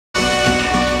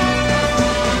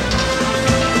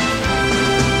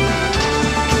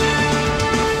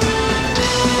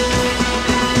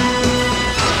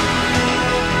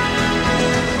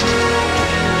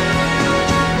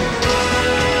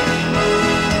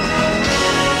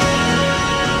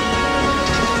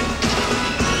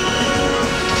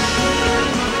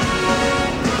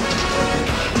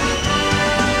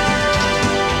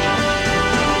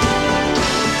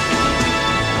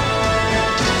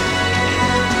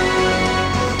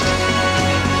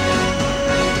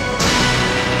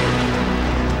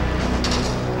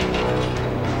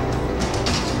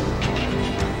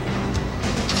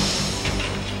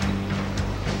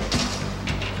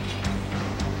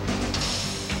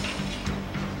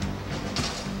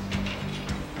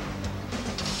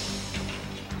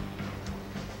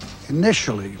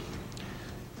Initially,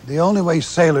 the only way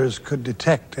sailors could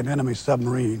detect an enemy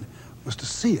submarine was to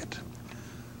see it.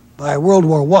 By World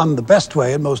War I, the best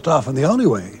way, and most often the only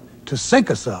way, to sink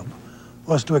a sub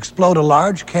was to explode a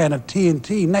large can of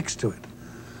TNT next to it.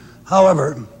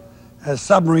 However, as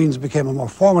submarines became a more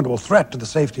formidable threat to the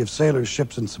safety of sailors,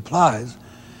 ships, and supplies,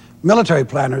 military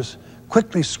planners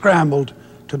quickly scrambled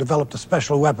to develop the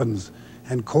special weapons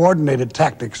and coordinated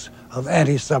tactics of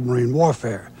anti-submarine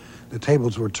warfare. The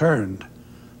tables were turned.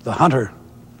 The hunter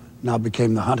now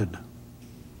became the hunted.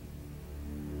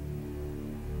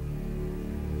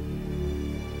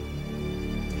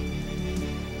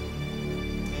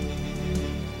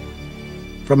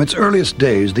 From its earliest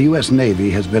days, the U.S. Navy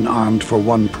has been armed for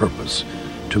one purpose: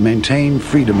 to maintain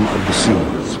freedom of the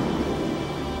seas.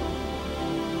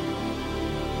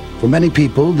 For many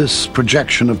people, this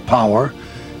projection of power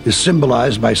is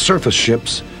symbolized by surface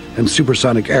ships and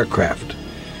supersonic aircraft.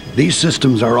 These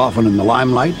systems are often in the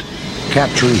limelight,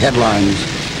 capturing headlines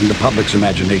in the public's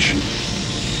imagination.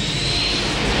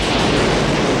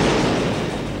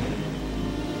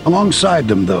 Alongside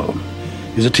them, though,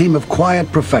 is a team of quiet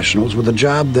professionals with a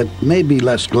job that may be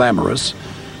less glamorous,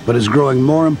 but is growing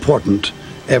more important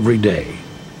every day.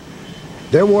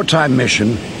 Their wartime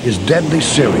mission is deadly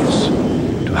serious: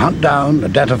 to hunt down,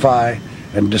 identify,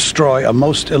 and destroy a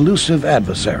most elusive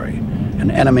adversary,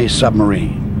 an enemy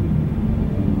submarine.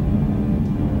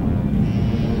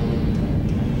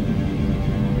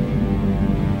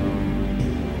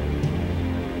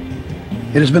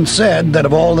 It has been said that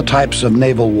of all the types of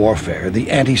naval warfare, the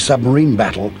anti-submarine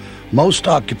battle most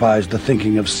occupies the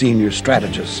thinking of senior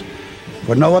strategists,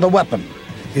 for no other weapon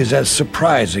is as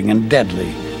surprising and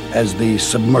deadly as the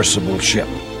submersible ship.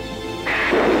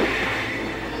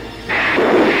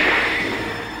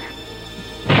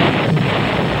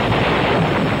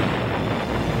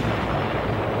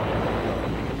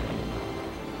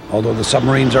 Although the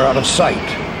submarines are out of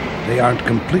sight, they aren't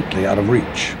completely out of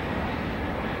reach.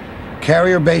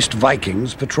 Carrier-based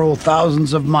Vikings patrol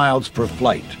thousands of miles per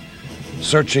flight,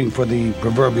 searching for the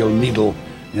proverbial needle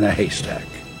in a haystack.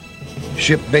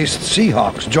 Ship-based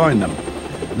Seahawks join them,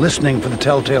 listening for the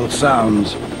telltale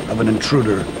sounds of an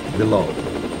intruder below.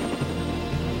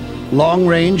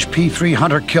 Long-range P-3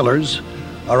 hunter killers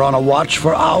are on a watch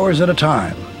for hours at a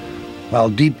time, while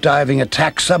deep-diving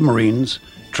attack submarines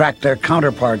track their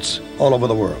counterparts all over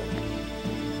the world.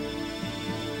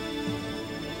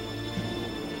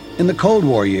 In the Cold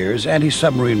War years,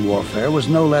 anti-submarine warfare was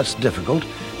no less difficult,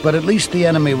 but at least the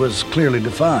enemy was clearly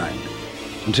defined.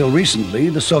 Until recently,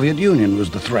 the Soviet Union was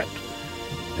the threat.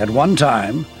 At one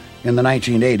time, in the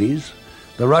 1980s,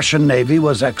 the Russian Navy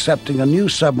was accepting a new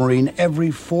submarine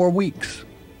every 4 weeks.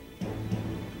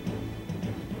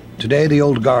 Today, the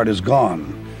old guard is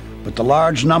gone, but the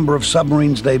large number of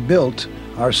submarines they built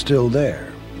are still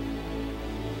there.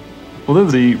 Although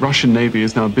the Russian Navy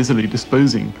is now busily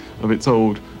disposing of its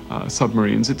old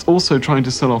submarines, it's also trying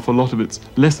to sell off a lot of its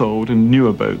less old and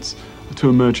newer boats to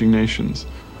emerging nations.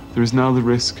 There is now the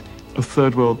risk of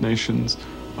third world nations,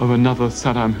 of another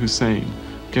Saddam Hussein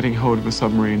getting hold of a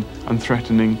submarine and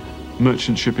threatening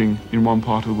merchant shipping in one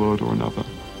part of the world or another.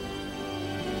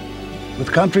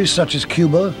 With countries such as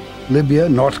Cuba, Libya,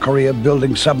 North Korea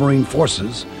building submarine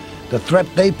forces, the threat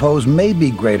they pose may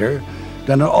be greater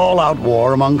than an all-out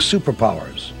war among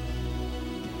superpowers.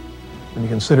 When you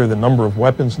consider the number of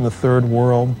weapons in the third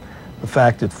world, the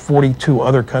fact that 42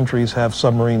 other countries have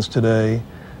submarines today,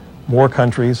 more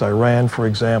countries, Iran for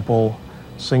example,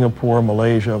 Singapore,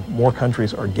 Malaysia, more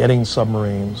countries are getting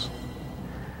submarines.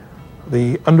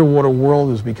 The underwater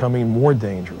world is becoming more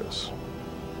dangerous.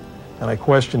 And I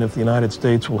question if the United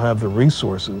States will have the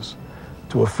resources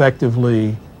to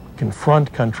effectively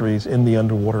confront countries in the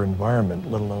underwater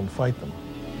environment, let alone fight them.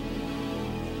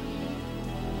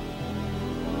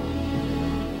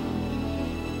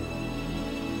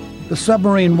 The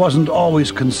submarine wasn't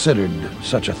always considered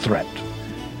such a threat.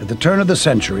 At the turn of the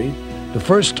century, the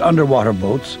first underwater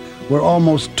boats were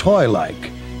almost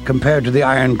toy-like compared to the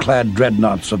ironclad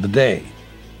dreadnoughts of the day.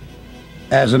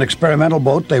 As an experimental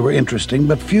boat, they were interesting,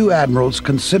 but few admirals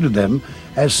considered them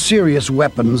as serious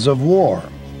weapons of war.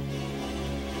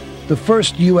 The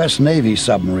first U.S. Navy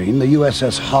submarine, the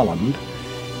USS Holland,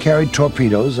 carried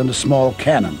torpedoes and a small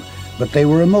cannon, but they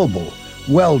were immobile,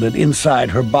 welded inside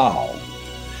her bow.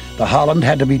 The Holland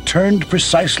had to be turned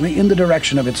precisely in the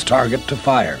direction of its target to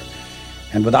fire,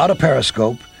 and without a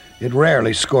periscope, it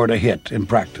rarely scored a hit in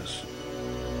practice.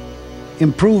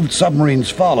 Improved submarines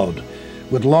followed,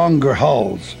 with longer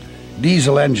hulls,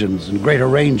 diesel engines, and greater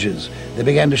ranges. They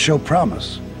began to show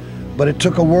promise, but it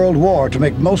took a world war to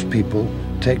make most people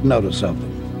take notice of them.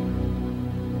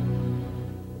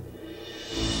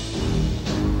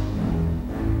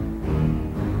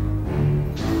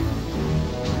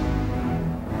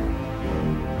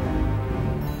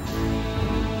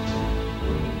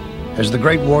 As the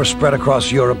Great War spread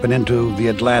across Europe and into the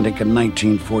Atlantic in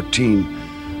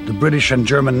 1914, the British and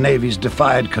German navies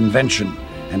defied convention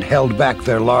and held back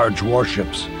their large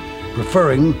warships,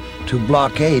 preferring to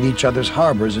blockade each other's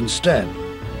harbors instead.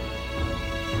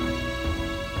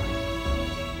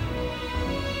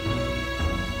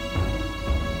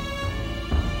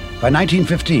 By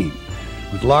 1915,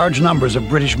 with large numbers of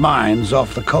British mines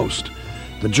off the coast,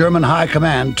 the German High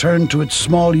Command turned to its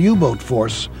small U-boat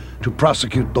force to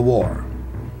prosecute the war.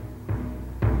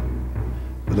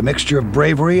 With a mixture of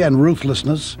bravery and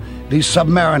ruthlessness, these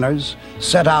submariners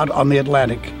set out on the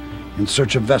Atlantic in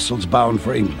search of vessels bound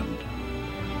for England.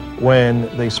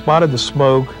 When they spotted the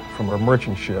smoke from a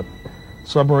merchant ship, the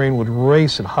submarine would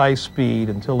race at high speed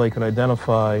until they could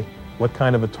identify what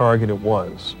kind of a target it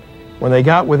was. When they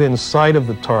got within sight of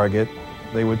the target,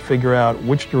 they would figure out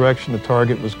which direction the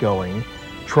target was going,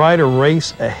 try to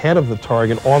race ahead of the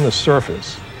target on the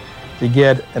surface to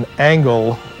get an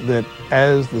angle that,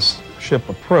 as the ship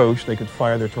approached, they could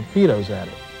fire their torpedoes at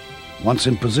it. Once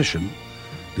in position,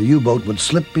 the U-boat would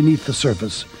slip beneath the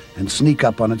surface and sneak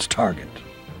up on its target.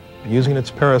 Using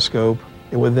its periscope,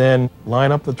 it would then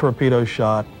line up the torpedo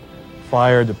shot,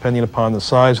 fire, depending upon the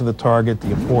size of the target,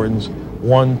 the importance,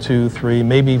 1, 2, 3,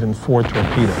 maybe even 4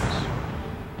 torpedoes.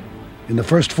 In the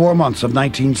first 4 months of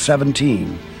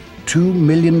 1917, 2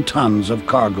 million tons of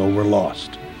cargo were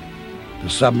lost. The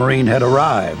submarine had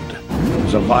arrived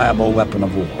as a viable weapon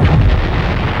of war.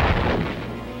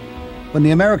 When the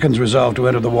Americans resolved to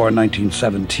enter the war in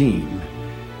 1917,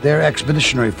 their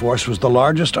expeditionary force was the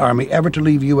largest army ever to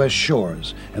leave U.S.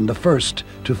 shores and the first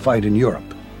to fight in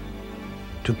Europe.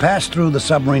 To pass through the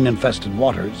submarine-infested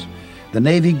waters, the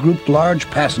Navy grouped large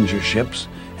passenger ships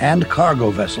and cargo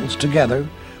vessels together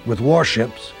with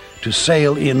warships to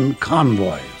sail in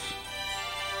convoys.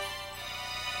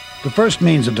 The first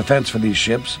means of defense for these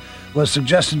ships was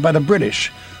suggested by the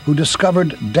British, who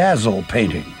discovered dazzle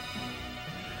painting.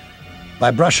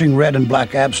 By brushing red and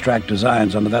black abstract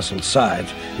designs on the vessel's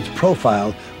sides, its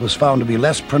profile was found to be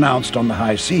less pronounced on the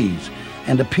high seas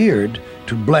and appeared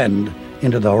to blend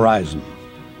into the horizon.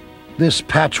 This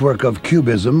patchwork of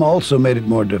cubism also made it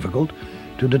more difficult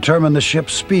to determine the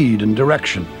ship's speed and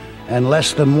direction, and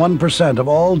less than 1% of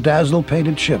all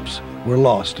dazzle-painted ships were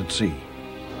lost at sea.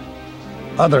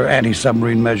 Other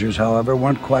anti-submarine measures, however,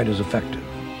 weren't quite as effective.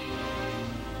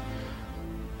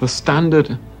 The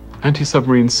standard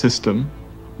anti-submarine system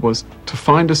was to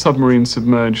find a submarine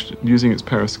submerged using its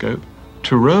periscope,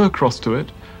 to row across to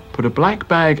it, put a black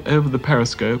bag over the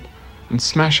periscope, and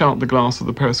smash out the glass of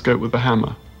the periscope with a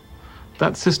hammer.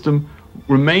 That system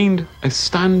remained a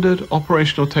standard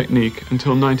operational technique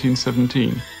until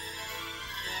 1917.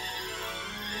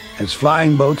 As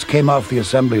flying boats came off the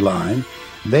assembly line,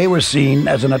 they were seen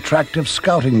as an attractive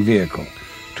scouting vehicle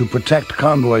to protect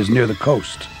convoys near the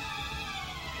coast.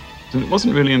 And it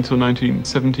wasn't really until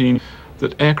 1917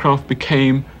 that aircraft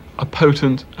became a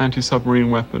potent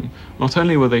anti-submarine weapon. Not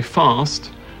only were they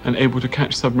fast and able to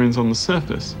catch submarines on the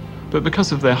surface, but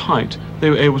because of their height,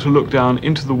 they were able to look down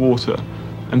into the water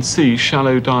and see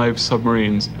shallow dive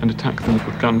submarines and attack them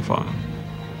with gunfire.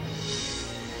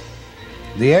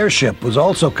 The airship was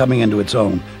also coming into its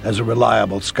own as a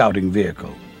reliable scouting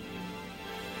vehicle.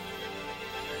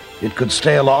 It could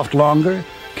stay aloft longer,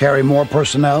 carry more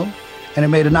personnel, and it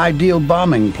made an ideal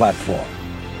bombing platform.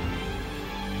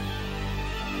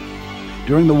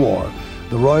 During the war,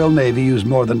 the Royal Navy used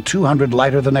more than 200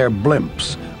 lighter-than-air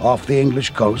blimps off the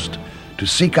English coast to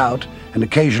seek out and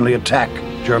occasionally attack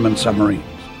German submarines.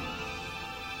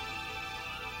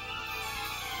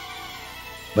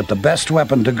 But the best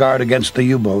weapon to guard against the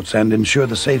U-boats and ensure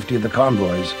the safety of the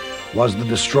convoys was the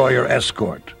destroyer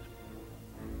escort.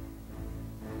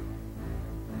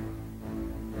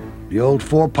 The old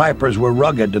four pipers were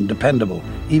rugged and dependable,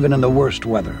 even in the worst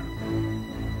weather.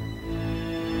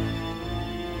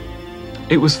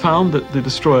 It was found that the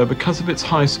destroyer, because of its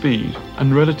high speed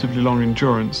and relatively long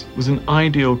endurance, was an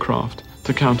ideal craft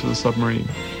to counter the submarine.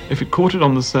 If it caught it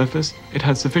on the surface, it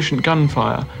had sufficient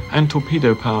gunfire and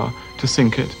torpedo power to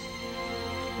sink it.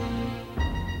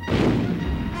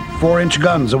 4-inch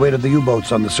guns awaited the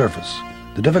U-boats on the surface.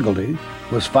 The difficulty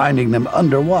was finding them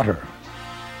underwater.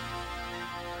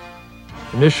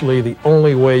 Initially, the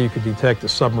only way you could detect a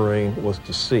submarine was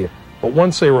to see it. But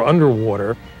once they were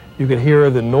underwater, you could hear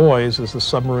the noise as the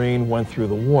submarine went through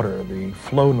the water, the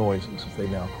flow noises, as they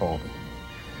now call them.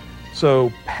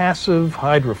 So passive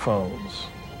hydrophones,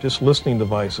 just listening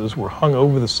devices, were hung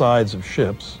over the sides of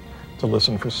ships to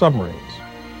listen for submarines.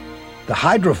 The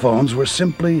hydrophones were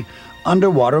simply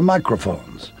underwater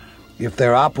microphones. If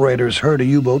their operators heard a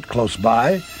U-boat close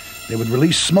by, they would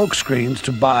release smoke screens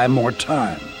to buy more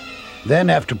time. Then,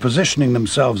 after positioning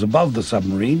themselves above the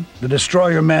submarine, the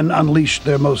destroyer men unleashed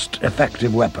their most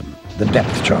effective weapon, the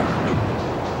depth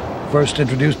charge. First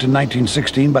introduced in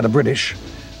 1916 by the British,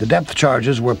 the depth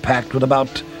charges were packed with about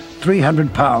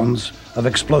 300 pounds of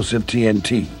explosive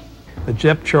TNT. The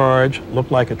depth charge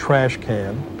looked like a trash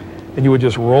can, and you would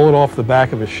just roll it off the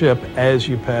back of a ship as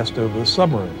you passed over the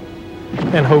submarine.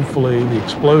 And hopefully the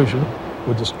explosion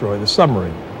would destroy the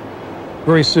submarine.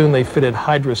 Very soon they fitted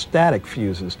hydrostatic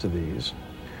fuses to these,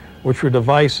 which were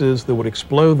devices that would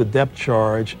explode the depth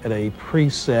charge at a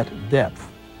preset depth.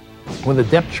 When the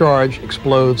depth charge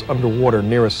explodes underwater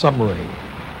near a submarine,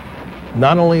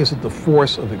 not only is it the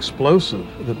force of explosive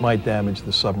that might damage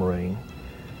the submarine,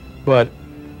 but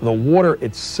the water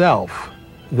itself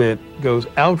that goes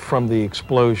out from the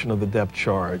explosion of the depth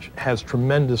charge has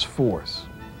tremendous force.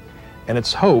 And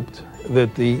it's hoped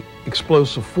that the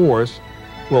explosive force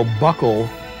will buckle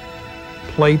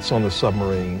plates on the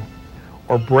submarine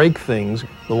or break things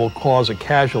that will cause a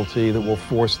casualty that will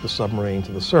force the submarine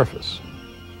to the surface.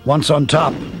 Once on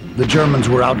top, the Germans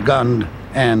were outgunned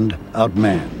and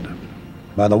outmanned.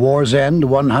 By the war's end,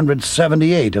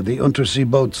 178 of the Untersee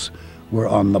boats were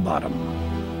on the bottom.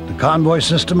 The convoy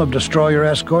system of destroyer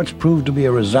escorts proved to be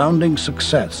a resounding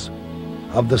success.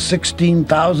 Of the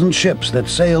 16,000 ships that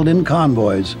sailed in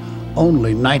convoys,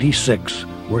 only 96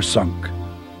 were sunk.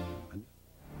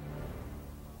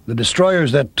 The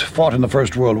destroyers that fought in the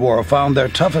First World War found their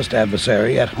toughest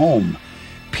adversary at home.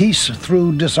 Peace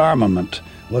through disarmament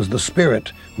was the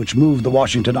spirit which moved the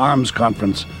Washington Arms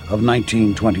Conference of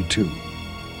 1922.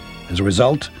 As a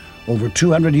result, over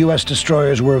 200 U.S.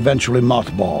 destroyers were eventually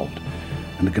mothballed,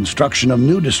 and the construction of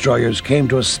new destroyers came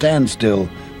to a standstill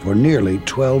for nearly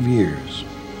 12 years.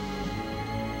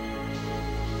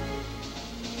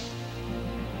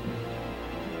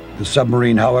 The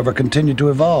submarine, however, continued to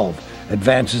evolve.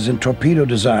 Advances in torpedo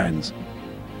designs,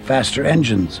 faster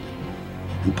engines,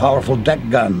 and powerful deck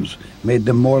guns made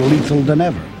them more lethal than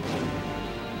ever.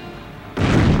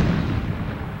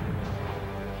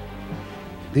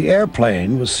 The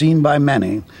airplane was seen by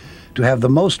many to have the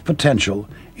most potential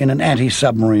in an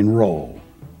anti-submarine role.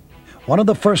 One of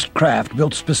the first craft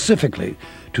built specifically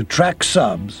to track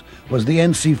subs was the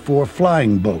NC-4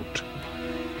 flying boat.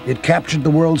 It captured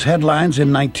the world's headlines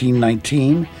in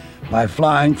 1919 by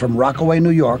flying from Rockaway,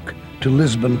 New York to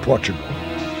Lisbon, Portugal.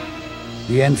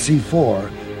 The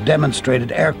NC-4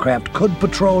 demonstrated aircraft could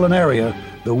patrol an area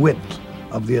the width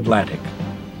of the Atlantic.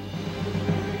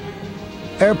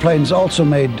 Airplanes also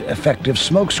made effective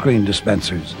smokescreen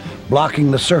dispensers,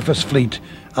 blocking the surface fleet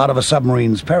out of a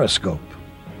submarine's periscope.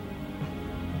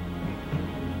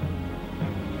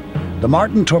 The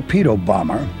Martin torpedo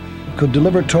bomber could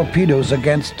deliver torpedoes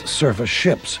against surface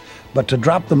ships, but to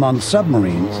drop them on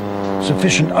submarines,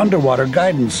 sufficient underwater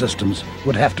guidance systems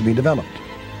would have to be developed.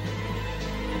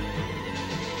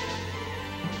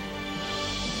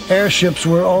 Airships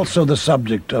were also the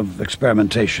subject of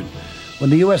experimentation. When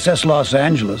the USS Los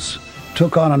Angeles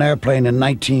took on an airplane in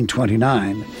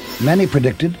 1929, many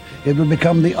predicted it would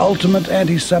become the ultimate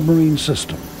anti-submarine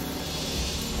system.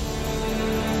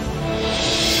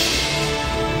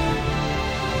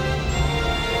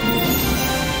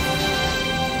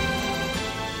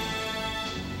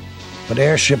 But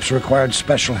airships required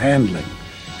special handling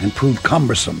and proved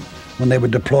cumbersome when they were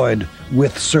deployed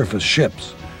with surface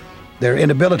ships. Their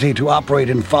inability to operate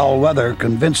in foul weather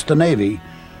convinced the Navy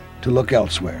to look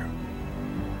elsewhere.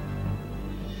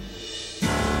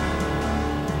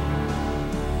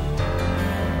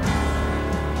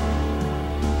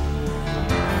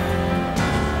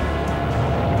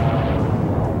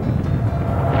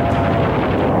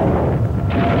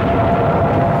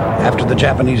 After the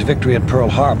Japanese victory at Pearl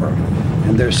Harbor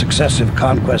and their successive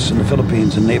conquests in the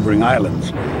Philippines and neighboring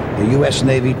islands, the U.S.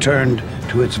 Navy turned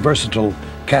to its versatile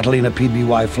Catalina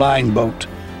PBY flying boat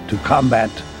to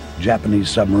combat Japanese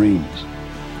submarines.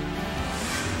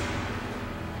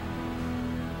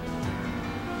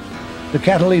 The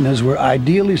Catalinas were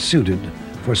ideally suited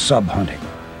for sub-hunting.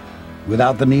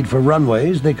 Without the need for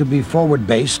runways, they could be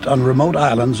forward-based on remote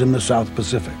islands in the South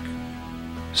Pacific.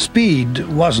 Speed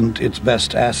wasn't its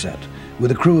best asset. With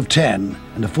a crew of 10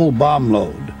 and a full bomb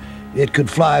load, it could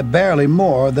fly barely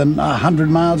more than 100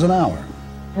 miles an hour.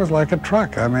 It was like a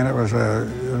truck. I mean, it was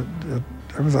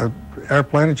an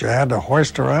airplane that you had to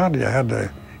hoist around. You had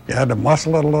to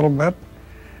muscle it a little bit,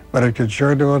 but it could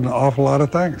sure do an awful lot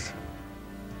of things.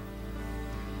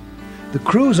 The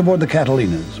crews aboard the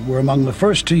Catalinas were among the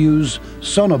first to use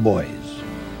sonobuoys.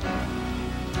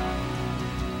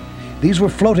 These were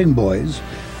floating buoys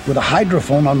with a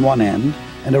hydrophone on one end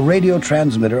and a radio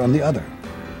transmitter on the other.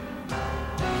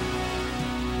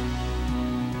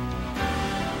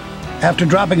 After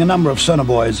dropping a number of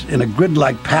sonobuoys in a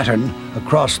grid-like pattern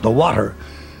across the water,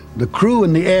 the crew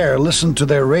in the air listened to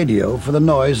their radio for the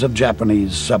noise of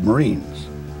Japanese submarines.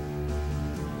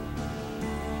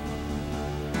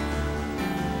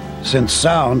 Since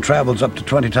sound travels up to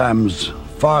 20 times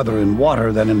farther in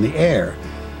water than in the air,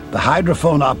 the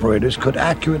hydrophone operators could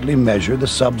accurately measure the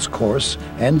sub's course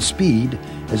and speed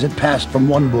as it passed from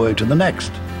one buoy to the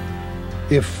next.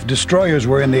 If destroyers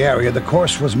were in the area, the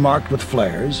course was marked with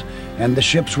flares, and the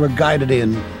ships were guided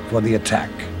in for the attack.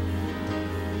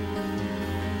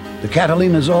 The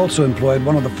Catalinas also employed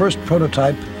one of the first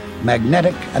prototype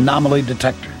magnetic anomaly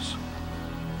detectors.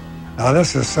 Now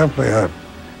this is simply a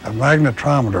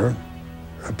magnetometer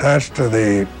attached to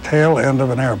the tail end of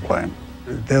an airplane.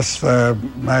 This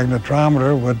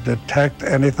magnetometer would detect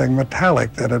anything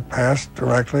metallic that had passed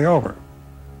directly over.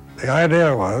 The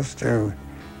idea was to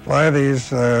fly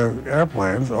these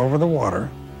airplanes over the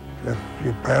water. If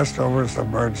you passed over a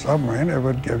submerged submarine, it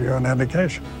would give you an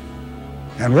indication.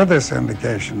 And with this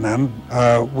indication then,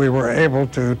 we were able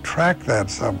to track that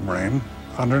submarine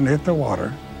underneath the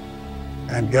water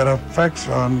and get effects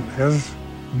on his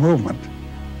movement,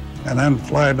 and then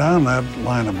fly down that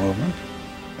line of movement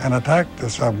and attack the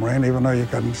submarine even though you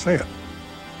couldn't see it.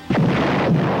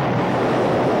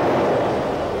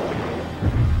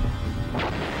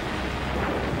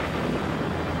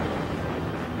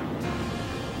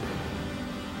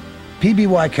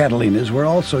 PBY Catalinas were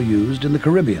also used in the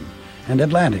Caribbean and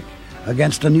Atlantic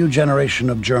against a new generation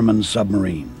of German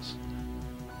submarines.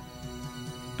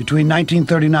 Between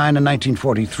 1939 and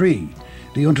 1943,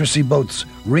 the untersea boats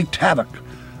wreaked havoc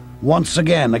once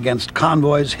again against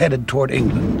convoys headed toward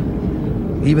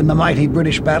England. Even the mighty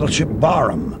British battleship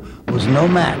Barham was no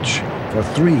match for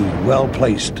 3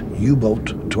 well-placed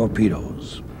U-boat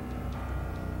torpedoes.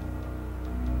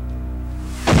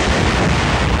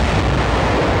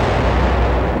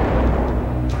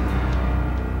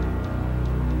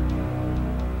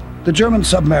 The German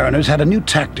submariners had a new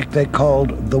tactic they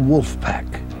called the wolf pack.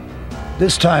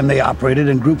 This time they operated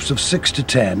in groups of 6 to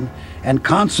 10 and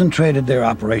concentrated their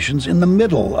operations in the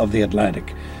middle of the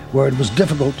Atlantic, where it was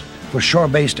difficult for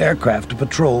shore-based aircraft to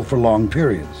patrol for long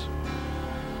periods.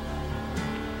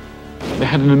 They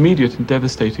had an immediate and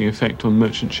devastating effect on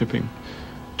merchant shipping.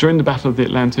 During the Battle of the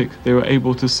Atlantic, they were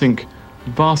able to sink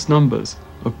vast numbers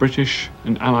of British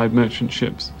and Allied merchant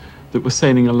ships that were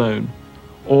sailing alone,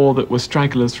 or that were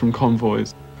stragglers from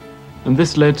convoys, and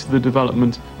this led to the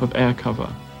development of air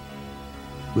cover.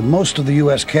 With most of the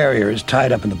U.S. carriers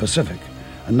tied up in the Pacific,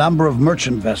 a number of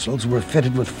merchant vessels were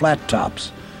fitted with flat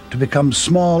tops to become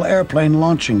small airplane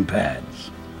launching pads.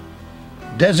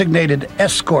 Designated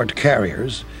escort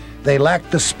carriers, they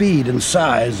lacked the speed and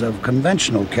size of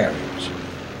conventional carriers.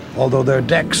 Although their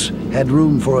decks had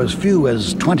room for as few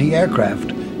as 20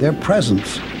 aircraft, their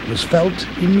presence was felt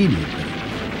immediately.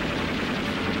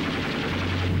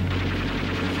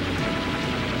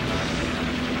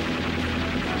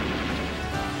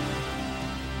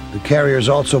 The carriers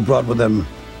also brought with them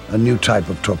a new type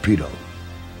of torpedo.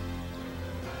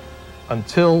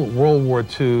 Until World War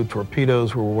II,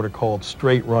 torpedoes were what are called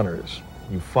straight runners.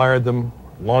 You fired them,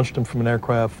 launched them from an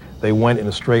aircraft, they went in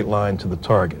a straight line to the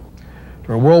target.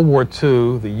 During World War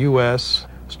II, the U.S.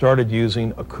 started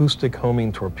using acoustic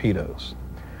homing torpedoes.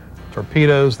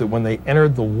 Torpedoes that when they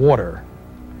entered the water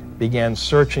began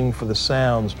searching for the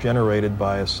sounds generated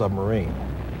by a submarine.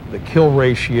 The kill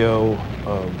ratio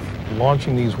of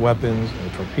launching these weapons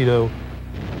and a torpedo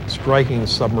striking a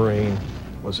submarine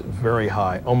was very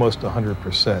high, almost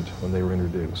 100% when they were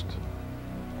introduced.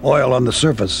 Oil on the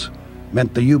surface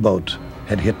meant the U-boat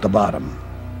had hit the bottom.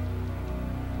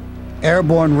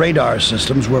 Airborne radar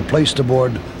systems were placed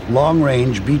aboard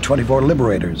long-range B-24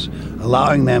 Liberators,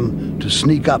 allowing them to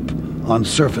sneak up on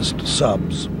surfaced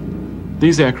subs.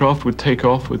 These aircraft would take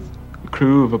off with a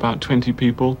crew of about 20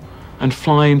 people and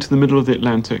fly into the middle of the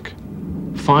Atlantic,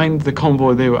 find the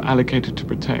convoy they were allocated to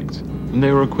protect, and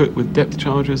they were equipped with depth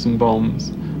charges and bombs,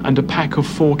 and a pack of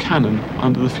 4 cannon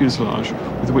under the fuselage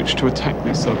with which to attack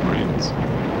these submarines.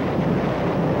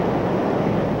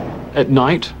 At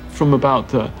night, from about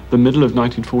the middle of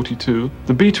 1942,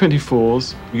 the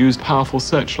B-24s used powerful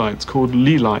searchlights called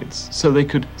lee lights, so they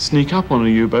could sneak up on a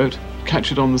U-boat,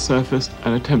 catch it on the surface,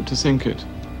 and attempt to sink it.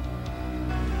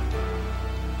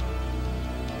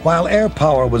 While air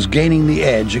power was gaining the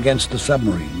edge against the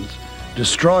submarines,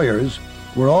 destroyers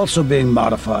were also being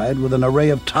modified with an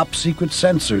array of top-secret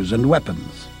sensors and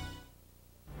weapons.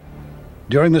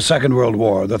 During the Second World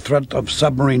War, the threat of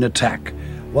submarine attack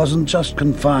wasn't just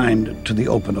confined to the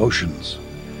open oceans.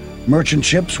 Merchant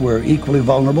ships were equally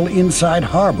vulnerable inside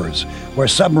harbors, where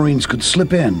submarines could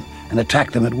slip in and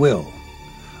attack them at will.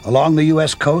 Along the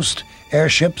U.S. coast,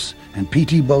 airships and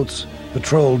PT boats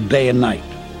patrolled day and night.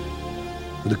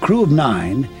 With a crew of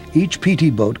 9, each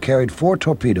PT boat carried 4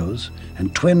 torpedoes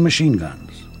and twin machine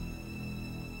guns.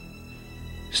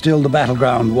 Still, the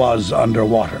battleground was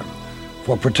underwater.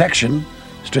 For protection,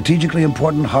 strategically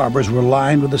important harbors were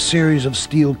lined with a series of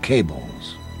steel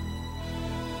cables.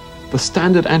 The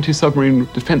standard anti-submarine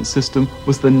defense system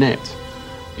was the net.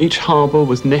 Each harbor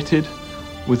was netted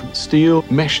with steel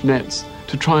mesh nets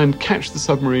to try and catch the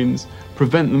submarines,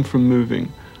 prevent them from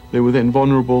moving. They were then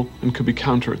vulnerable and could be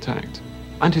counterattacked.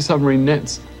 Anti-submarine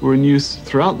nets were in use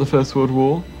throughout the First World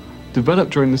War,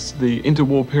 developed during the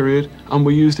interwar period, and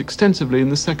were used extensively in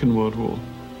the Second World War.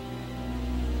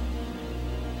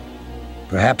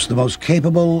 Perhaps the most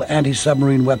capable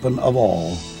anti-submarine weapon of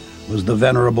all was the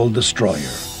venerable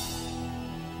destroyer.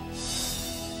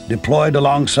 Deployed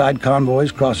alongside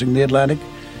convoys crossing the Atlantic,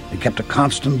 it kept a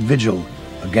constant vigil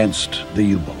against the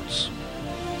U-boats.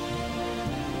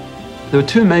 There were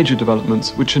 2 major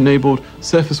developments which enabled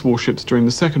surface warships during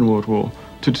the Second World War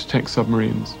to detect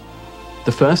submarines.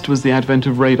 The first was the advent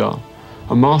of radar,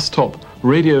 a mast-top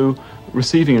radio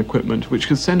receiving equipment which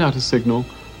could send out a signal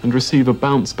and receive a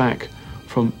bounce back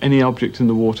from any object in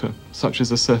the water, such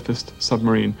as a surfaced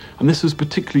submarine, and this was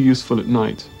particularly useful at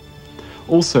night.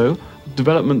 Also,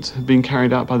 development had been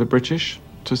carried out by the British,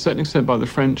 to a certain extent by the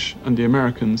French and the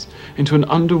Americans, into an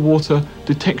underwater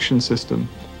detection system.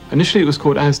 Initially it was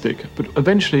called ASDIC, but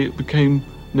eventually it became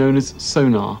known as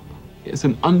sonar. It's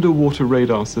an underwater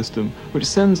radar system which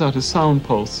sends out a sound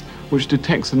pulse which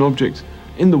detects an object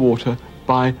in the water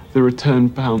by the return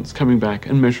bounce coming back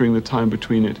and measuring the time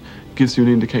between it. Gives you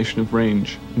an indication of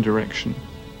range and direction.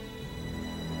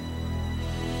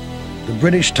 The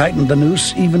British tightened the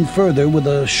noose even further with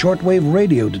a shortwave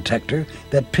radio detector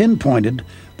that pinpointed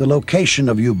the location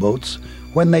of U-boats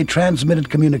when they transmitted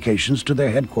communications to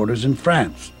their headquarters in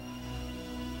France.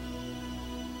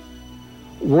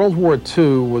 World War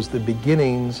II was the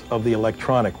beginnings of the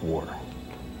electronic war.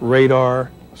 Radar,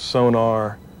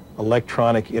 sonar,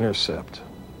 electronic intercept.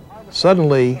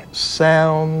 Suddenly,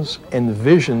 sounds and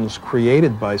visions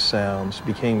created by sounds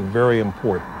became very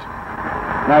important.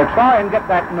 Now try and get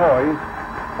that noise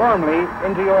firmly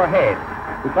into your head,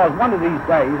 because one of these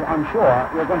days, I'm sure,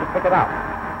 you're going to pick it up,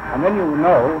 and then you'll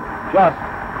know just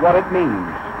what it means.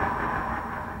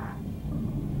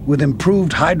 With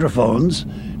improved hydrophones,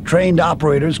 trained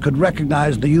operators could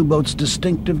recognize the U-boat's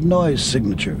distinctive noise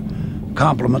signature,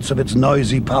 compliments of its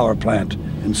noisy power plant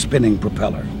and spinning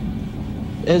propeller.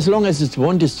 As long as it's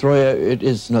one destroyer, it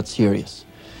is not serious.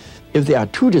 If there are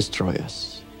 2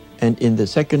 destroyers, and in the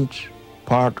second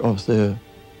part of the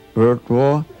World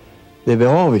War, there were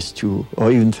always 2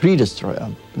 or even 3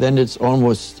 destroyers, then it's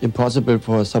almost impossible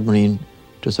for a submarine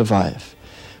to survive.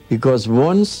 Because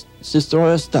once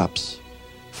destroyer stops,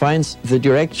 finds the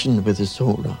direction with the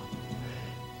sonar,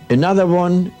 another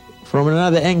one from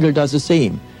another angle does the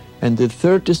same, and the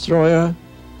 3rd destroyer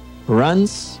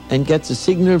runs and gets a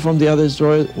signal from the other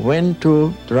destroyer when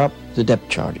to drop the depth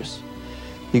charges.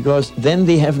 Because then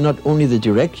they have not only the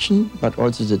direction, but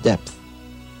also the depth.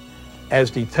 As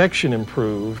detection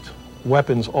improved,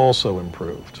 weapons also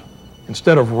improved.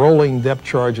 Instead of rolling depth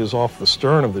charges off the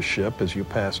stern of the ship as you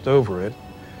passed over it,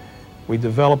 we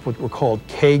developed what were called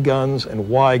K guns and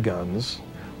Y guns,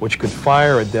 which could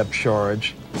fire a depth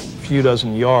charge a few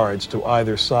dozen yards to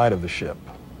either side of the ship.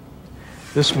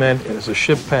 This meant as a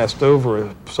ship passed over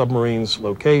a submarine's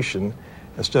location,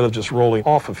 instead of just rolling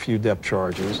off a few depth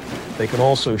charges, they could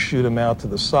also shoot them out to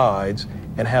the sides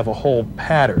and have a whole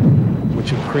pattern,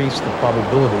 which increased the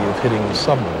probability of hitting the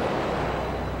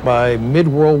submarine. By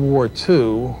mid-World War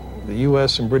II, the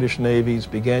U.S. and British navies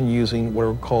began using what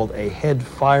were called a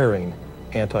head-firing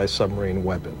anti-submarine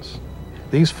weapons.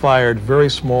 These fired very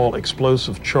small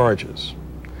explosive charges.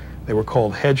 They were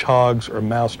called hedgehogs or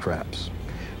mousetraps.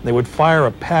 They would fire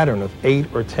a pattern of 8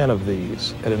 or 10 of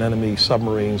these at an enemy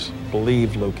submarine's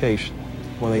believed location.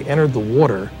 When they entered the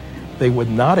water, they would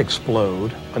not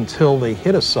explode until they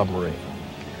hit a submarine.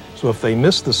 So if they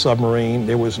missed the submarine,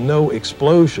 there was no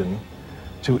explosion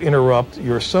to interrupt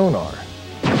your sonar.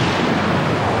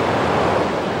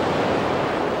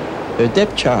 A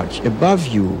depth charge above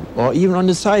you or even on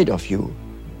the side of you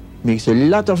makes a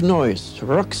lot of noise,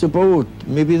 rocks the boat,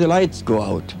 maybe the lights go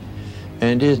out.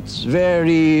 And it's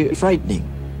very frightening,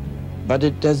 but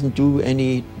it doesn't do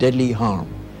any deadly harm.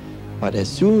 But as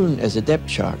soon as a depth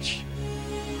charge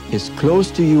is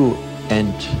close to you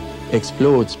and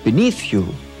explodes beneath you,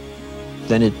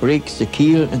 then it breaks the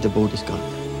keel and the boat is gone.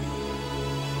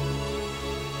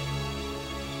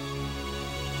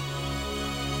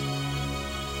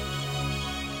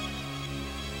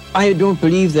 I don't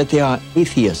believe that there are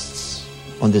atheists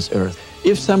on this earth.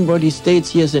 If somebody states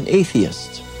he is an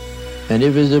atheist, and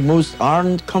if he's the most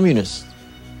ardent communist,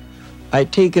 I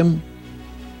take him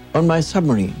on my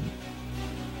submarine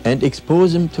and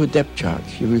expose him to a depth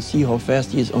charge. You will see how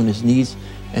fast he is on his knees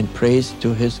and prays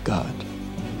to his God.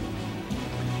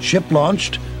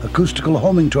 Ship-launched acoustical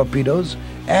homing torpedoes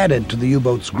added to the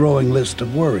U-boat's growing list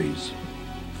of worries.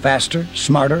 Faster,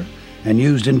 smarter, and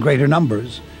used in greater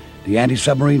numbers, the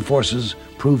anti-submarine forces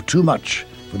proved too much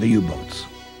for the U-boats.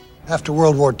 After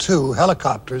World War II,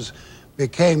 helicopters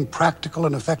became practical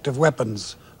and effective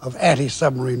weapons of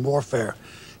anti-submarine warfare.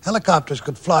 Helicopters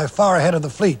could fly far ahead of the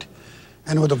fleet,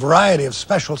 and with a variety of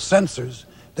special sensors,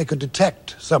 they could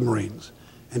detect submarines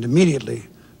and immediately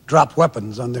drop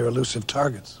weapons on their elusive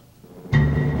targets.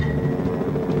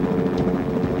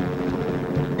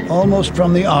 Almost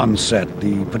from the onset,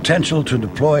 the potential to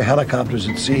deploy helicopters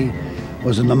at sea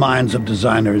was in the minds of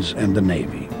designers and the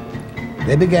Navy.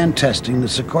 They began testing the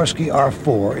Sikorsky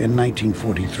R-4 in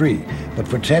 1943, but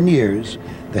for 10 years,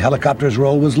 the helicopter's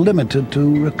role was limited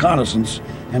to reconnaissance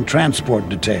and transport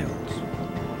details.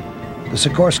 The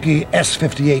Sikorsky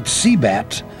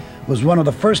S-58 was one of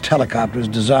the first helicopters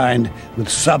designed with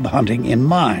sub-hunting in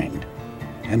mind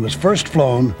and was first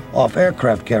flown off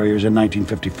aircraft carriers in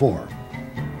 1954.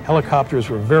 Helicopters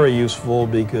were very useful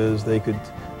because they could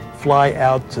fly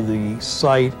out to the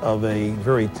site of a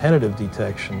very tentative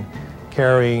detection,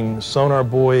 carrying sonar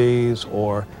buoys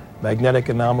or magnetic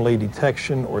anomaly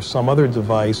detection or some other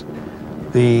device.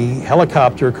 The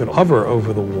helicopter could hover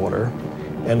over the water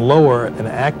and lower an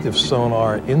active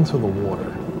sonar into the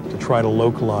water to try to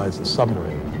localize the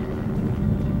submarine.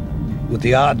 With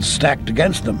the odds stacked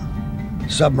against them,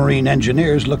 submarine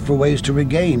engineers looked for ways to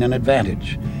regain an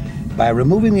advantage. By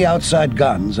removing the outside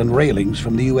guns and railings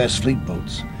from the U.S. fleet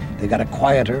boats, they got a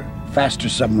quieter, faster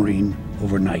submarine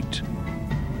overnight.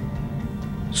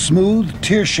 Smooth,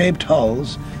 tear-shaped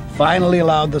hulls finally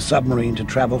allowed the submarine to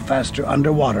travel faster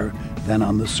underwater than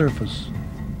on the surface.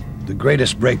 The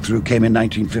greatest breakthrough came in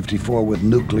 1954 with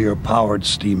nuclear-powered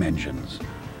steam engines.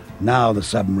 Now the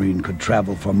submarine could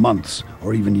travel for months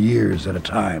or even years at a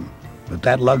time. But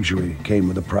that luxury came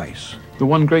with a price. The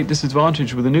one great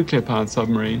disadvantage with a nuclear-powered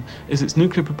submarine is its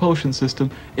nuclear propulsion system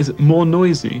is more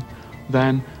noisy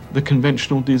than the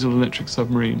conventional diesel-electric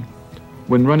submarine.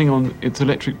 When running on its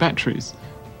electric batteries,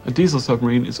 a diesel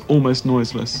submarine is almost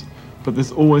noiseless, but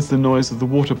there's always the noise of the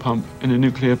water pump in a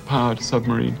nuclear-powered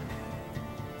submarine.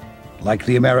 Like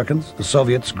the Americans, the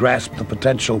Soviets grasped the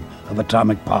potential of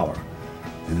atomic power.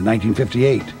 And in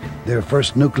 1958, their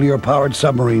first nuclear-powered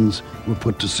submarines were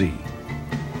put to sea.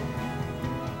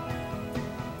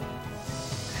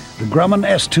 The Grumman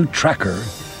S-2 tracker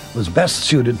was best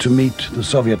suited to meet the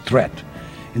Soviet threat.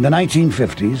 In the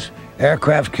 1950s,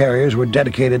 aircraft carriers were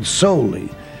dedicated solely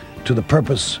to the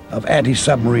purpose of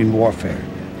anti-submarine warfare,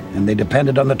 and they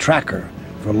depended on the tracker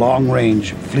for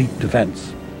long-range fleet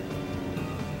defense.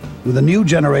 With a new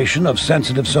generation of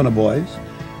sensitive sonobuoys,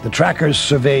 the trackers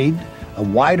surveyed a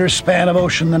wider span of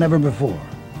ocean than ever before.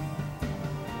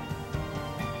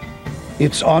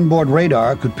 Its onboard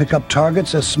radar could pick up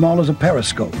targets as small as a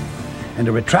periscope, and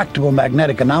a retractable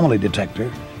magnetic anomaly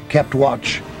detector kept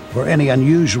watch for any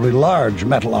unusually large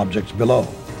metal objects below.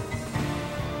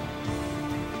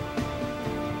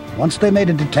 Once they made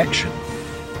a detection,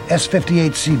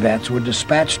 S-58 were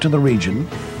dispatched to the region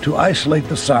to isolate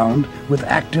the sound with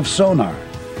active sonar,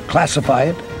 classify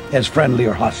it as friendly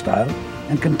or hostile,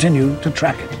 and continue to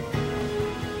track it.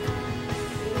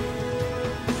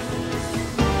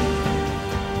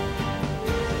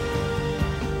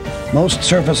 Most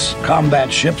surface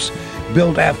combat ships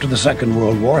built after the Second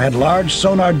World War had large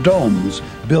sonar domes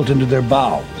built into their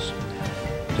bows.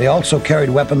 They also carried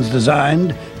weapons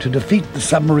designed to defeat the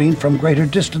submarine from greater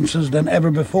distances than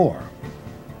ever before.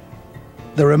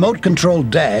 The remote-controlled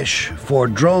Dash for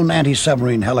drone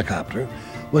anti-submarine helicopter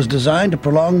was designed to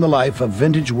prolong the life of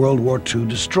vintage World War II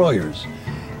destroyers.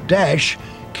 Dash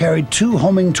carried 2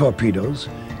 homing torpedoes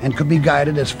and could be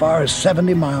guided as far as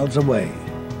 70 miles away.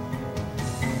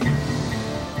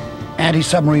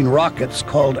 Anti-submarine rockets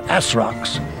called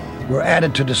ASROCs were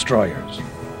added to destroyers.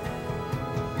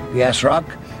 The ASROC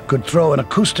could throw an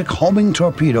acoustic homing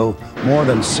torpedo more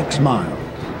than 6 miles.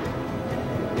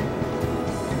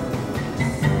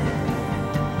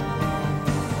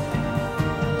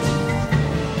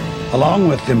 Along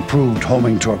with improved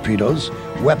homing torpedoes,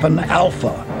 Weapon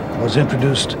Alpha was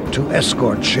introduced to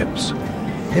escort ships.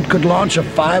 It could launch a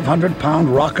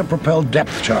 500-pound rocket-propelled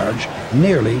depth charge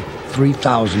nearly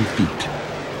 3,000 feet.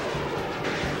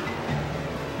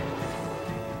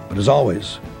 But as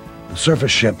always, the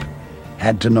surface ship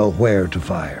had to know where to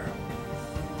fire.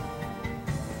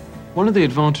 One of the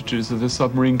advantages that a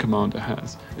submarine commander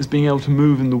has is being able to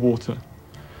move in the water.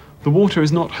 The water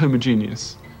is not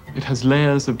homogeneous. It has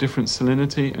layers of different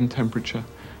salinity and temperature.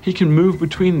 He can move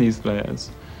between these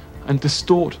layers and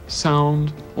distort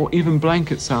sound or even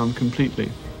blanket sound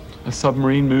completely. A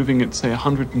submarine moving at, say,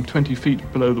 120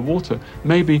 feet below the water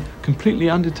may be completely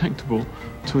undetectable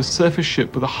to a surface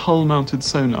ship with a hull-mounted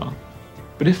sonar.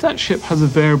 But if that ship has a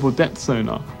variable depth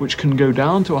sonar, which can go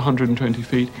down to 120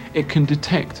 feet, it can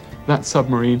detect that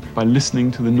submarine by listening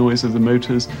to the noise of the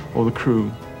motors or the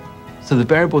crew. So the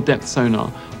variable depth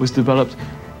sonar was developed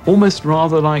almost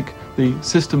rather like the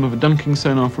system of a dunking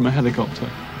sonar from a helicopter.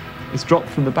 It's dropped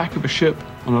from the back of a ship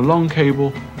on a long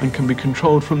cable and can be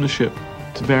controlled from the ship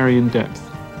to vary in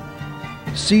depth.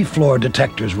 Seafloor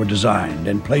detectors were designed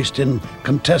and placed in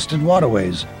contested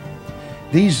waterways.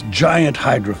 These giant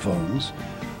hydrophones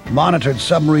monitored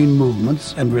submarine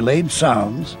movements and relayed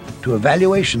sounds to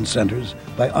evaluation centers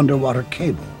by underwater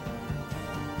cable.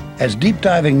 As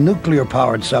deep-diving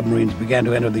nuclear-powered submarines began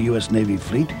to enter the U.S. Navy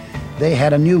fleet, they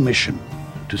had a new mission: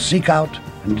 to seek out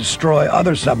and destroy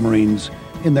other submarines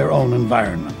in their own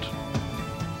environment.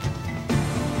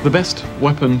 The best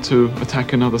weapon to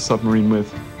attack another submarine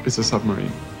with is a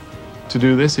submarine. To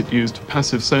do this, it used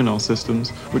passive sonar systems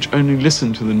which only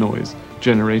listened to the noise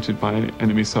generated by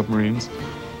enemy submarines.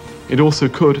 It also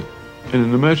could, in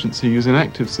an emergency, use an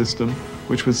active system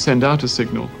which would send out a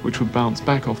signal which would bounce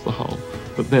back off the hull,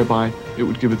 but thereby it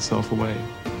would give itself away.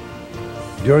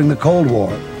 During the Cold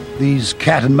War, these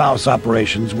cat-and-mouse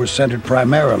operations were centered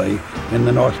primarily in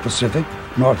the North Pacific,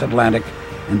 North Atlantic,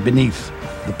 and beneath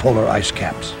the polar ice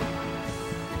caps.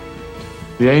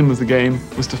 The aim of the game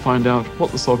was to find out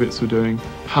what the Soviets were doing,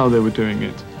 how they were doing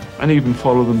it, and even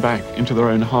follow them back into their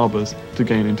own harbors to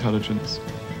gain intelligence.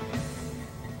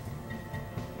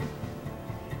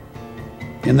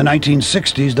 In the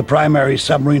 1960s, the primary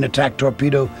submarine attack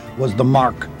torpedo was the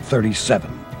Mark 37.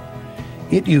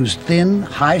 It used thin,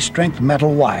 high-strength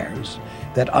metal wires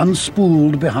that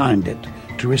unspooled behind it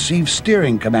to receive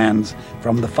steering commands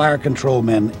from the fire control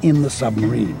men in the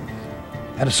submarine.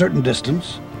 At a certain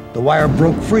distance, the wire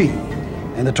broke free,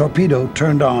 and the torpedo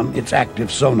turned on its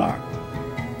active sonar.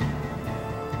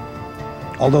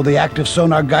 Although the active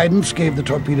sonar guidance gave the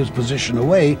torpedo's position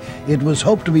away, it was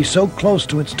hoped to be so close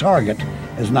to its target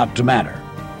as not to matter.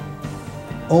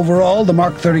 Overall, the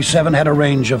Mark 37 had a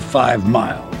range of 5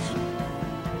 miles.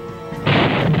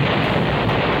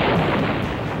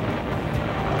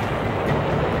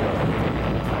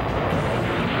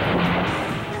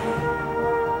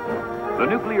 The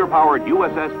nuclear-powered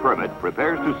USS 𝑯𝒂𝒐𝒏𝒔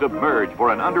prepares to submerge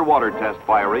for an underwater test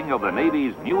firing of the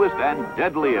Navy's newest and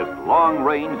deadliest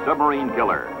long-range submarine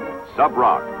killer,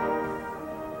 𝒏𝒔.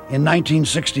 In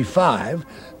 1965,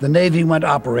 the Navy went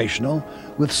operational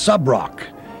with 𝒏𝒔,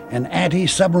 an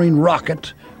anti-submarine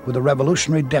rocket with a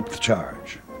revolutionary depth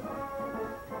charge.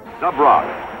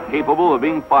 𝒏𝒔, capable of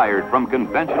being fired from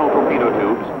conventional torpedo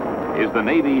tubes, is the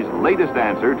Navy's latest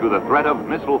answer to the threat of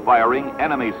missile-firing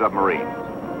enemy submarines.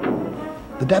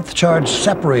 The depth charge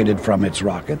separated from its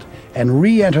rocket and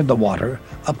re-entered the water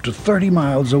up to 30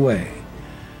 miles away.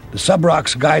 The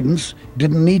𝒏𝒔's guidance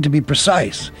didn't need to be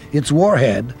precise. Its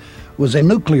warhead was a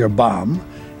nuclear bomb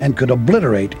and could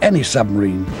obliterate any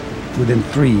submarine within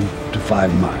 3 to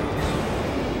 5 miles.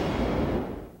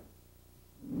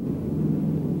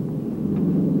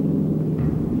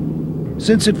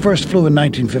 Since it first flew in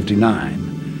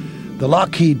 1959, the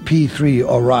Lockheed P-3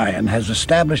 Orion has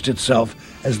established itself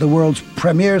as the world's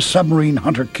premier submarine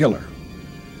hunter-killer.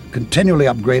 Continually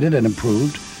upgraded and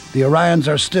improved, the Orions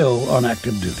are still on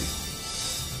active duty.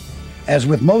 As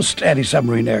with most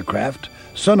anti-submarine aircraft,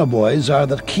 sonobuoys are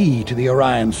the key to the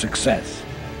Orion's success.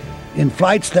 In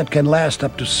flights that can last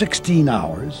up to 16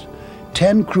 hours,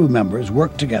 10 crew members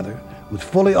work together with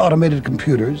fully automated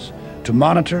computers to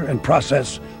monitor and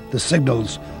process the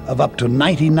signals of up to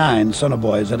 99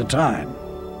 sonobuoys at a time.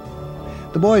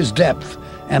 The buoy's depth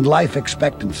and life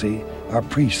expectancy are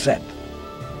preset.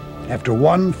 After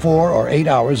 1, 4, or 8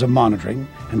 hours of monitoring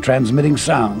and transmitting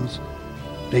sounds,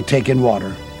 they take in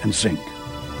water and sink.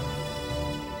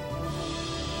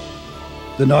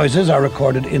 The noises are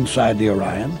recorded inside the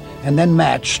Orion and then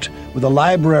matched with a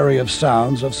library of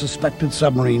sounds of suspected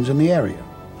submarines in the area.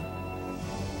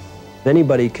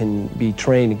 Anybody can be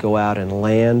trained to go out and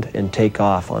land and take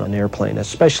off on an airplane,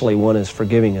 especially one as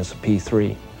forgiving as a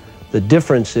P-3. The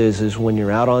difference is when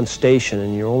you're out on station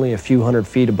and you're only a few hundred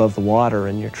feet above the water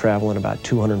and you're traveling about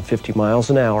 250 miles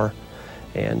an hour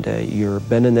and you're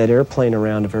bending that airplane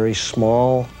around a very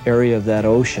small area of that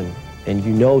ocean, and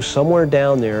you know somewhere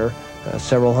down there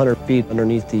Several hundred feet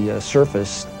underneath the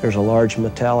surface, there's a large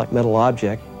metal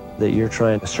object that you're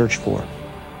trying to search for.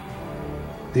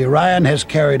 The Orion has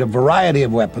carried a variety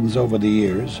of weapons over the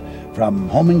years, from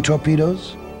homing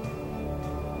torpedoes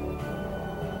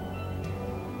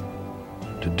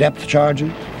to depth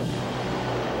charges,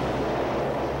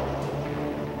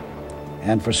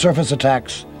 and for surface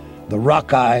attacks, the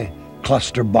Rockeye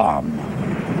cluster bomb.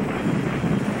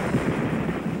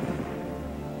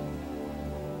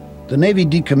 The Navy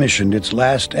decommissioned its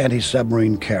last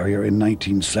anti-submarine carrier in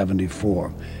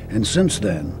 1974, and since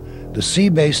then, the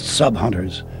sea-based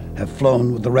sub-hunters have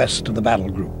flown with the rest of the battle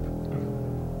group.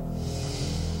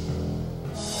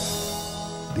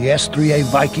 The S-3A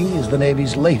Viking is the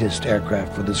Navy's latest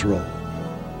aircraft for this role.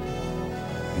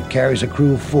 It carries a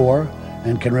crew of 4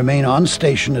 and can remain on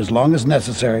station as long as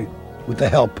necessary with the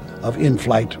help of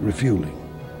in-flight refueling.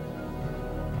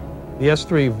 The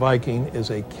S-3 Viking is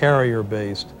a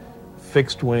carrier-based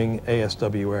fixed-wing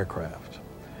ASW aircraft.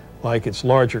 Like its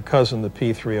larger cousin, the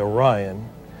P-3 Orion,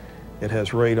 it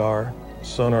has radar,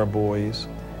 sonar buoys,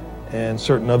 and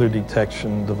certain other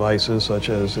detection devices, such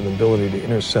as an ability to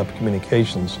intercept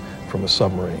communications from a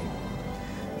submarine.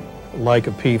 Like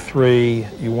a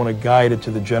P-3, you want to guide it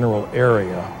to the general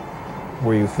area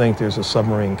where you think there's a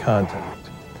submarine contact.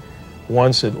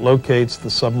 Once it locates the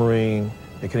submarine,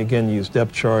 it can again use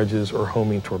depth charges or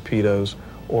homing torpedoes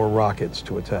or rockets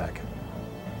to attack.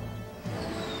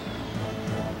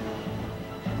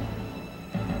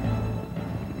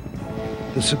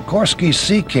 The Sikorsky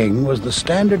Sea King was the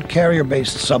standard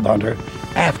carrier-based sub-hunter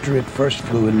after it first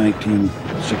flew in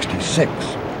 1966.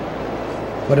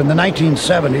 But in the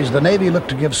 1970s, the Navy looked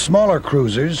to give smaller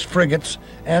cruisers, frigates,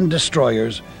 and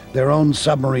destroyers their own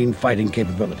submarine fighting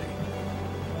capability.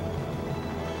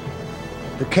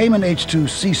 The Cayman H-2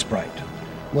 Sea Sprite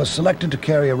was selected to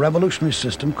carry a revolutionary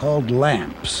system called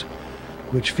LAMPS,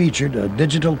 which featured a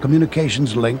digital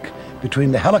communications link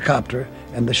between the helicopter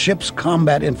and the ship's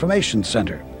Combat Information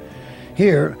Center.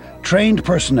 Here, trained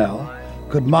personnel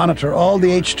could monitor all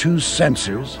the H-2's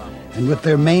sensors and with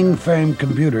their mainframe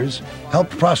computers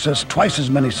helped process twice as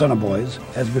many sonobuoys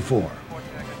as before.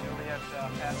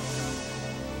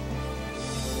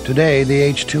 Today, the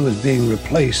H-2 is being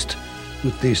replaced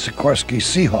with the Sikorsky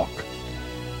Seahawk.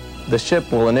 The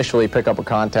ship will initially pick up a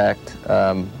contact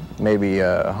maybe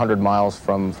 100 miles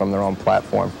from their own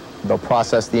platform. They'll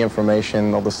process the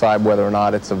information, they'll decide whether or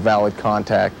not it's a valid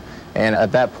contact, and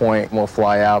at that point we'll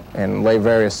fly out and lay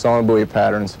various sonar buoy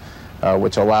patterns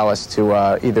which allow us to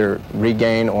either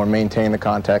regain or maintain the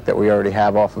contact that we already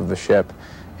have off of the ship.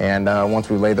 And once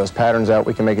we lay those patterns out,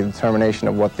 we can make a determination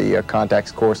of what the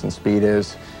contact's course and speed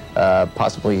is,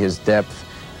 possibly his depth,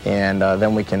 and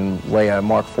then we can lay a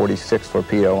Mark 46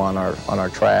 torpedo on our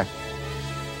track.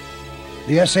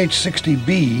 The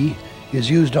SH-60B is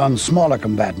used on smaller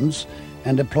combatants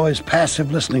and deploys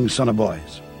passive listening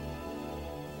sonobuoys.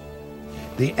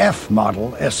 The F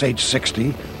model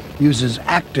SH-60 uses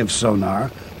active sonar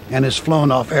and is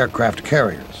flown off aircraft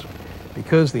carriers.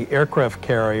 Because the aircraft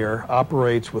carrier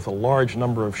operates with a large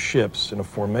number of ships in a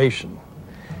formation,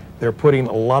 they're putting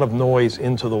a lot of noise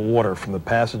into the water from the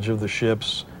passage of the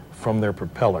ships, from their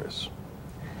propellers.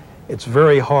 It's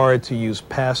very hard to use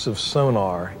passive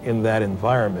sonar in that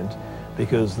environment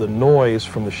because the noise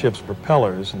from the ship's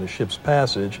propellers and the ship's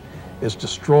passage is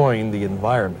destroying the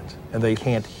environment, and they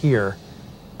can't hear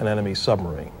an enemy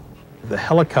submarine. The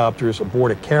helicopters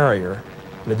aboard a carrier,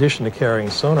 in addition to carrying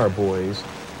sonar buoys,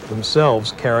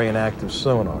 themselves carry an active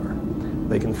sonar.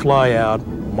 They can fly out a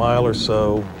mile or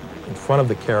so in front of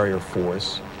the carrier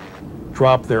force,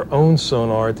 drop their own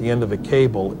sonar at the end of a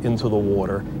cable into the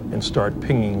water, and start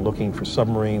pinging, looking for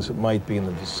submarines that might be in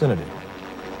the vicinity.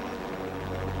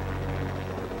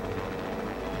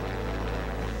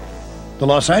 The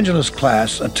Los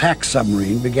Angeles-class attack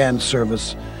submarine began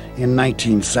service in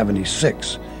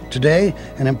 1976. Today,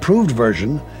 an improved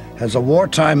version has a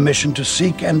wartime mission to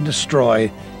seek and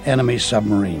destroy enemy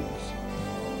submarines.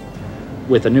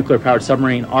 With a nuclear-powered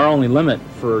submarine, our only limit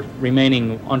for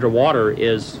remaining underwater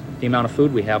is the amount of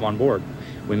food we have on board.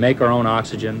 We make our own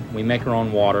oxygen, we make our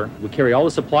own water, we carry all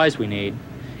the supplies we need,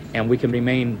 and we can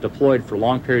remain deployed for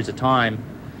long periods of time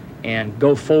and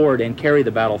go forward and carry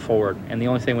the battle forward. And the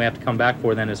only thing we have to come back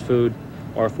for then is food,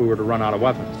 or if we were to run out of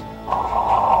weapons.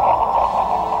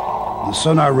 The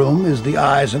sonar room is the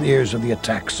eyes and ears of the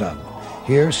attack sub.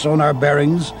 Here, sonar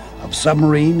bearings of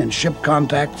submarine and ship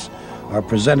contacts are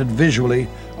presented visually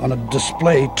on a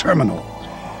display terminal.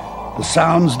 The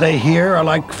sounds they hear are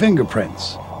like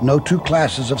fingerprints. No two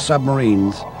classes of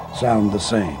submarines sound the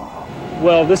same.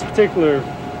 Well, this particular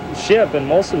ship and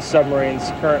most of the submarines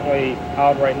currently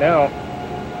out right now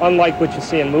unlike what you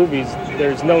see in movies,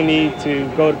 there's no need to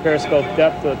go to periscope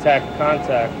depth to attack a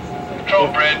contact.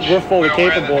 We're fully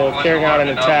capable of carrying out an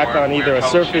attack on either a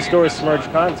surfaced or a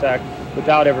submerged contact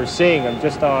without ever seeing them,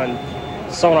 just on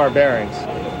sonar bearings.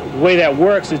 The way that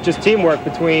works is just teamwork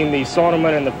between the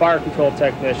sonarman and the fire control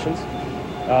technicians.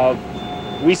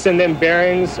 We send them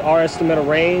bearings, our estimate of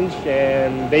range,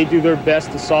 and they do their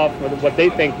best to solve for what they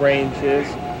think range is.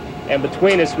 And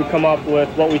between us, we come up with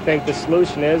what we think the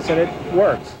solution is, and it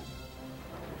works.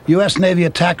 U.S. Navy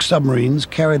attack submarines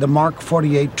carry the Mark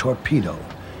 48 torpedo.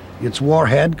 Its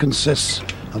warhead consists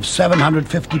of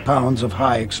 750 pounds of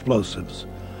high explosives.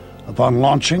 Upon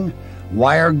launching,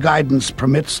 wire guidance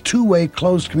permits two-way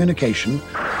closed communication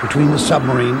between the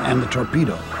submarine and the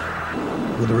torpedo.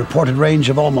 With a reported range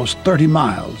of almost 30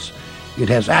 miles, it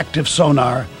has active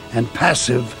sonar and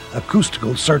passive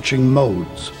acoustical searching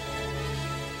modes.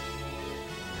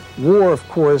 War, of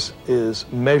course, is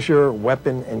measure,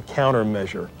 weapon, and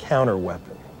countermeasure,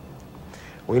 counter-weapon.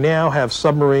 We now have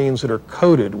submarines that are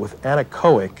coated with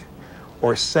anechoic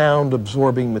or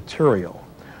sound-absorbing material,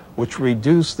 which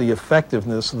reduce the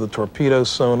effectiveness of the torpedo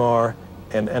sonar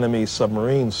and enemy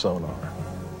submarine sonar.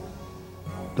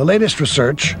 The latest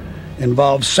research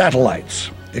involves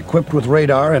satellites equipped with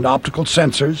radar and optical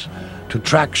sensors to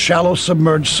track shallow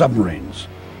submerged submarines.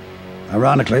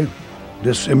 Ironically,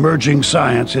 this emerging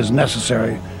science is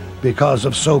necessary because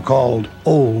of so-called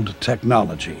old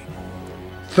technology.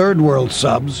 Third world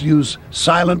subs use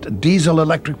silent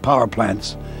diesel-electric power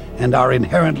plants and are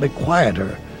inherently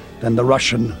quieter than the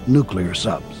Russian nuclear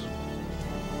subs.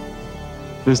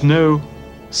 There's no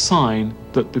sign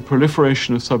that the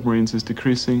proliferation of submarines is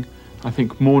decreasing. I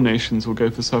think more nations will go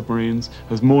for submarines.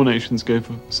 As more nations go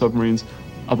for submarines,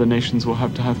 other nations will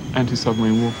have to have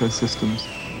anti-submarine warfare systems.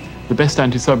 The best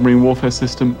anti-submarine warfare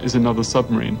system is another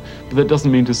submarine, but that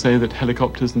doesn't mean to say that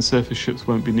helicopters and surface ships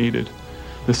won't be needed.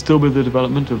 There'll still be the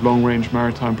development of long-range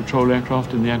maritime patrol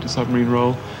aircraft in the anti-submarine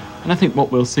role, and I think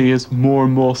what we'll see is more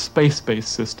and more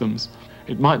space-based systems.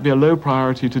 It might be a low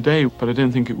priority today, but I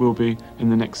don't think it will be in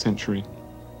the next century.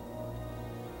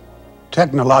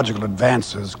 Technological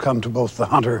advances come to both the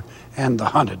hunter and the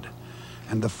hunted,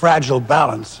 and the fragile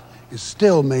balance is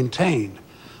still maintained.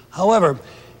 However,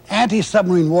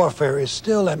 anti-submarine warfare is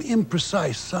still an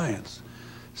imprecise science.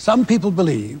 Some people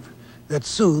believe that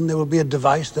soon there will be a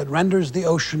device that renders the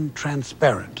ocean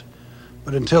transparent.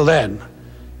 But until then,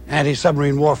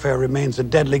 anti-submarine warfare remains a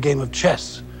deadly game of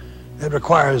chess that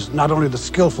requires not only the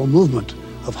skillful movement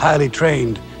of highly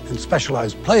trained and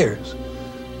specialized players,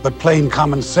 but plain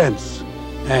common sense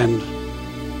and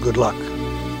good luck.